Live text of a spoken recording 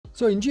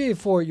So in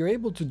GA4, you're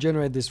able to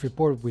generate this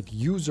report with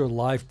user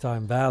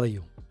lifetime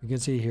value. You can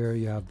see here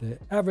you have the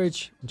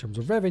average in terms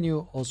of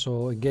revenue,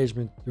 also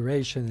engagement,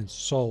 duration, and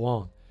so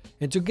on.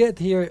 And to get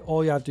here,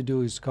 all you have to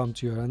do is come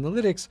to your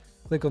analytics,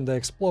 click on the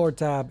Explore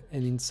tab,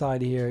 and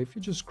inside here, if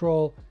you just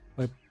scroll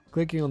by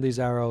clicking on these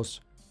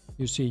arrows,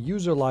 you see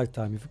user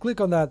lifetime. If you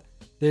click on that,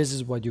 this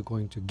is what you're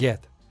going to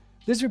get.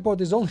 This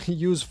report is only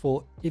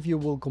useful if you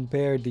will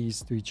compare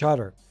these to each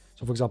other.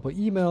 So for example,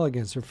 email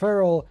against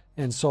referral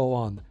and so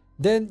on.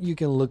 Then you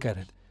can look at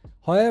it.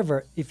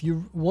 However, if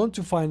you want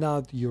to find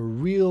out your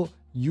real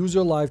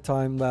user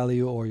lifetime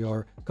value or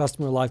your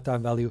customer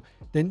lifetime value,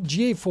 then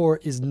GA4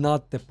 is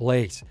not the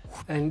place.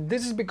 And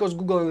this is because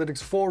Google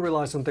Analytics 4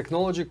 relies on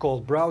technology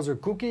called browser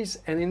cookies,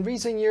 and in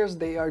recent years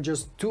they are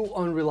just too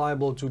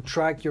unreliable to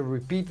track your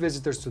repeat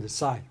visitors to the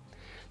site.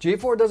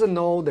 GA4 doesn't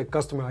know the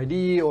customer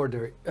ID or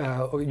their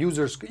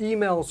user's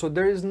email, so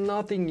there is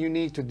nothing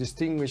unique to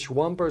distinguish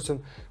one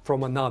person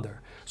from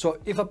another. So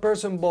if a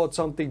person bought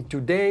something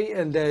today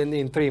and then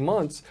in 3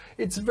 months,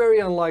 it's very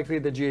unlikely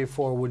that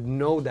GA4 would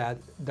know that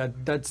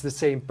that's the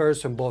same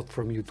person bought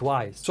from you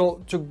twice.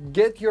 So to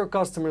get your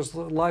customer's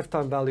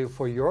lifetime value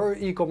for your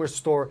e-commerce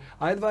store,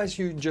 I advise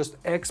you just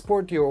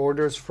export your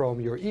orders from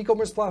your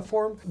e-commerce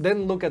platform,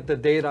 then look at the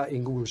data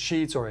in Google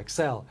Sheets or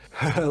Excel.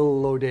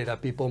 Hello data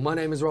people, my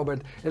name is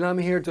Robert, and I'm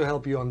here to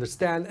help you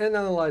understand and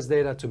analyze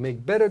data to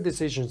make better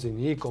decisions in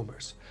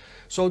e-commerce.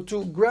 So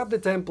to grab the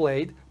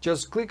template,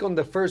 just click on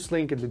the first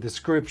link in the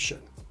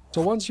description.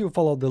 So once you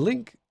follow the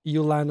link,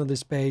 you land on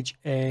this page,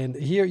 and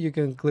here you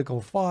can click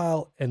on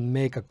File and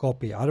make a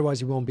copy.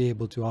 Otherwise, you won't be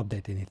able to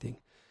update anything.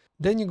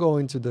 Then you go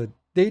into the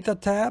Data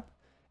tab,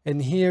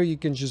 and here you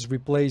can just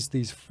replace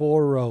these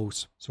 4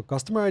 rows. So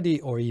customer ID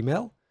or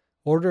email,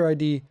 order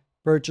ID,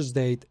 purchase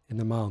date, and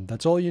amount.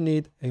 That's all you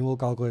need, and it will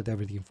calculate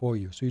everything for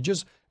you. So you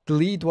just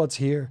delete what's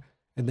here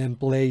and then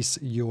place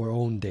your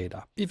own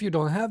data. If you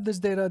don't have this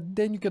data,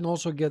 then you can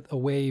also get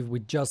away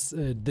with just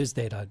this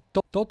data.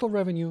 Total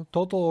revenue,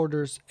 total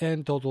orders,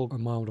 and total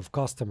amount of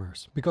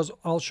customers. Because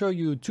I'll show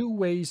you 2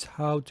 ways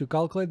how to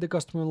calculate the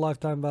customer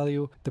lifetime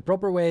value, the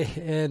proper way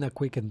and a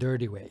quick and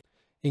dirty way.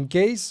 In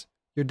case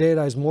your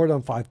data is more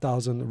than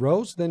 5,000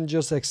 rows, then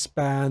just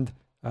expand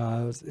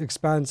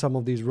some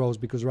of these rows,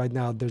 because right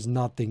now there's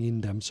nothing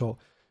in them. So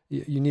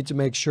you need to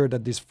make sure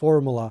that this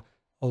formula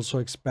also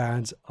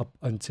expands up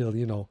until,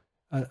 you know,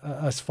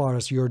 as far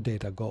as your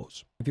data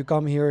goes. If you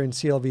come here in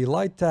CLV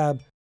Lite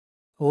tab,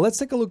 let's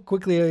take a look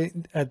quickly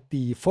at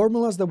the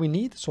formulas that we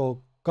need.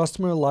 So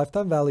customer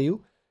lifetime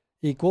value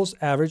equals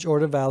average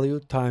order value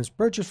times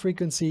purchase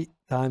frequency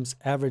times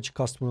average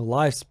customer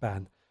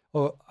lifespan.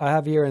 Oh, I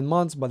have here in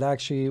months, but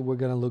actually we're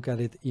going to look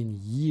at it in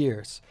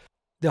years.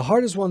 The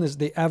hardest one is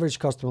the average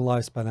customer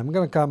lifespan. I'm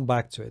going to come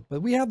back to it,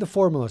 but we have the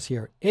formulas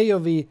here.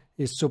 AOV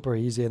is super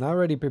easy, and I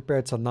already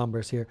prepared some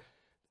numbers here.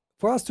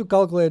 For us to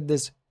calculate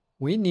this,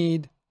 we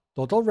need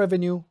total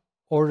revenue,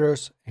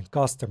 orders, and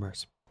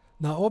customers.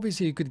 Now,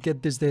 obviously, you could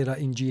get this data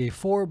in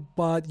GA4,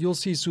 but you'll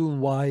see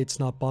soon why it's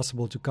not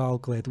possible to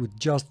calculate with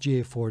just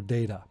GA4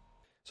 data.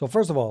 So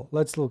first of all,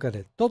 let's look at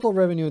it. Total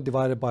revenue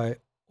divided by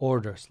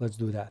orders. Let's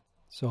do that.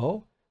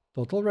 So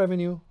total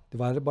revenue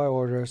divided by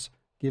orders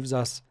gives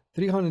us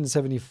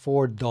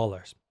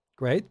 $374.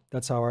 Great.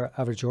 That's our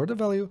average order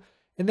value.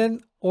 And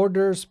then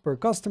orders per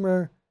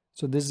customer.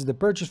 So this is the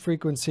purchase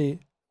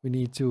frequency. We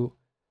need to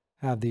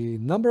have the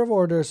number of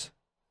orders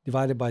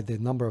divided by the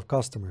number of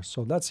customers.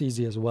 So that's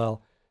easy as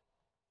well.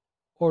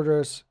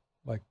 Orders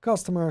by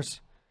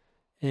customers.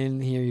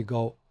 And here you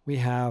go. We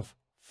have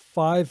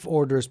 5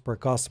 orders per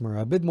customer,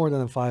 a bit more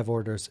than 5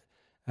 orders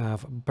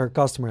per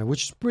customer,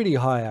 which is pretty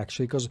high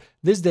actually, because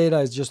this data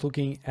is just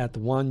looking at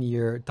 1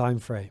 year time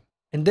frame.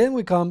 And then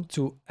we come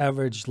to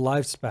average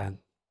lifespan.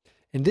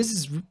 And this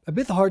is a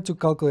bit hard to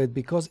calculate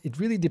because it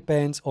really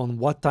depends on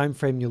what time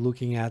frame you're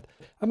looking at.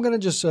 I'm going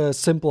to just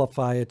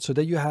simplify it so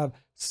that you have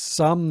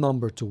some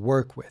number to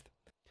work with.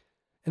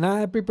 And I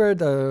have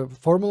prepared a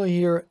formula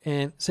here,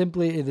 and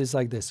simply it is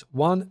like this: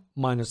 1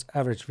 minus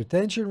average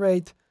retention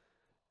rate,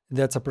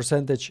 that's a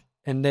percentage,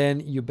 and then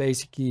you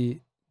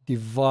basically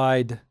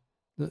divide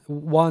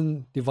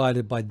 1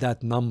 divided by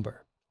that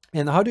number.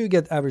 And how do you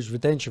get average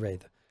retention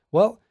rate?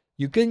 Well,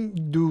 you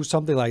can do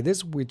something like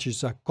this, which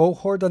is a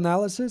cohort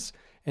analysis,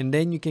 and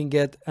then you can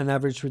get an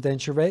average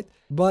retention rate.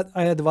 But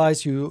I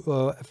advise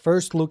you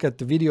first look at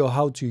the video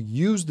how to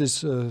use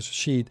this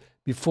sheet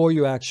before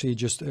you actually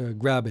just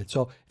grab it.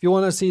 So if you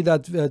want to see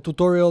that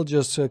tutorial,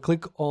 just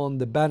click on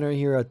the banner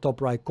here at top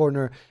right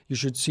corner. You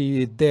should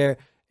see it there,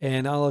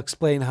 and I'll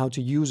explain how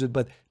to use it.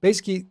 But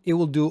basically, it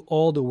will do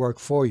all the work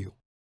for you.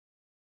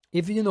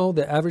 If you know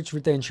the average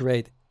retention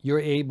rate, you're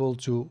able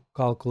to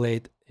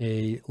calculate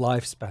a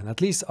lifespan,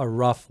 at least a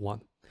rough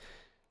one.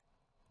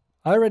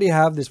 I already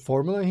have this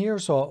formula here,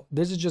 so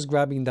this is just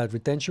grabbing that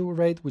retention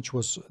rate, which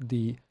was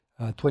the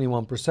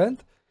 21%,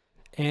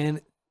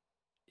 and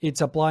it's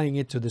applying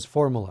it to this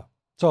formula.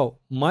 So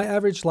my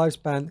average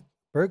lifespan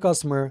per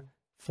customer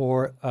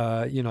for,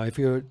 if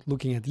you're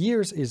looking at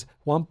years, is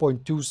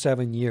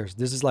 1.27 years.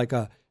 This is like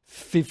a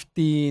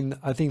 15,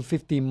 I think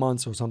 15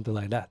 months or something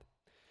like that.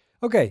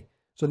 Okay,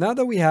 so now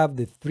that we have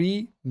the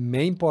three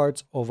main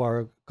parts of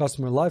our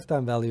customer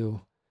lifetime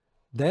value,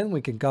 then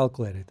we can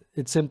calculate it.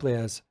 It's simply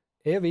as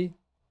AOV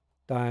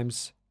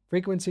times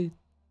frequency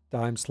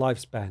times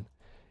lifespan.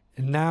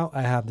 And now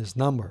I have this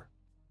number,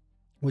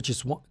 which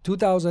is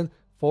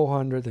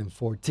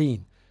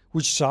 2,414,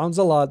 which sounds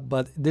a lot,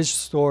 but this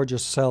store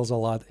just sells a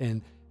lot.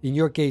 And in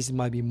your case, it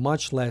might be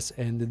much less.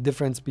 And the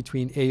difference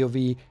between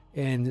AOV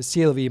and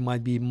CLV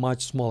might be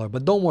much smaller,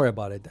 but don't worry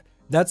about it.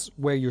 That's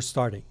where you're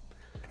starting.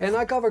 And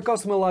I cover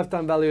customer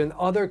lifetime value and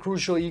other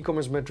crucial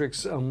e-commerce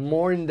metrics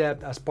more in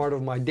depth as part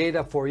of my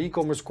data for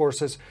e-commerce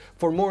courses.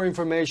 For more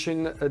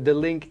information, the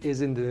link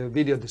is in the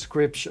video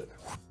description.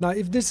 Now,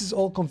 if this is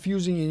all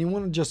confusing and you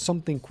want just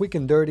something quick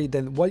and dirty,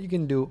 then what you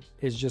can do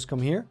is just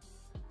come here,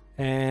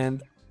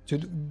 and to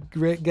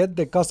get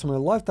the customer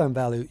lifetime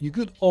value, you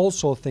could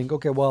also think,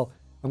 okay, well,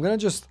 I'm gonna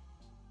just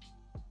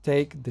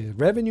take the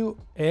revenue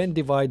and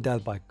divide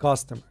that by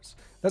customers.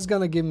 That's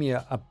gonna give me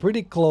a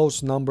pretty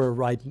close number,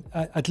 right?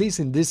 At least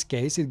in this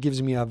case, it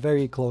gives me a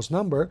very close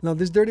number. Now,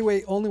 this dirty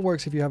way only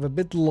works if you have a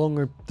bit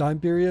longer time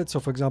period. So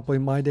for example,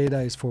 in my data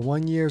is for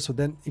 1 year. So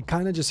then it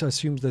kind of just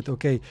assumes that,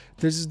 okay,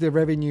 this is the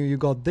revenue you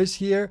got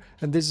this year,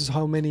 and this is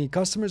how many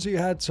customers you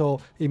had.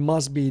 So it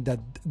must be that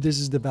this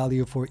is the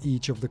value for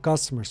each of the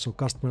customers. So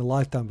customer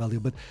lifetime value.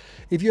 But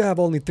if you have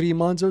only 3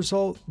 months or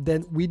so,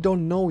 then we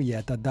don't know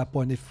yet at that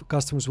point if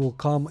customers will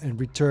come and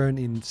return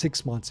in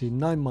 6 months, in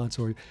 9 months,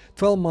 or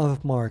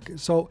 12-month mark.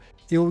 So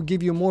it will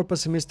give you a more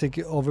pessimistic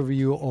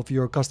overview of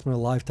your customer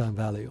lifetime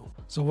value.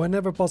 So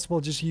whenever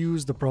possible, just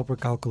use the proper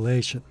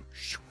calculation.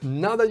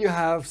 Now that you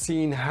have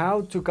seen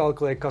how to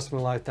calculate customer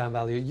lifetime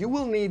value, you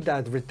will need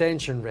that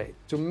retention rate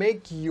to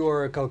make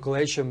your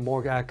calculation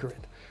more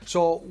accurate.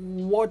 So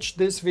watch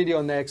this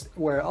video next,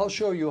 where I'll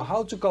show you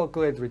how to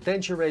calculate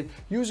retention rate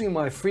using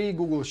my free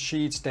Google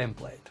Sheets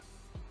template.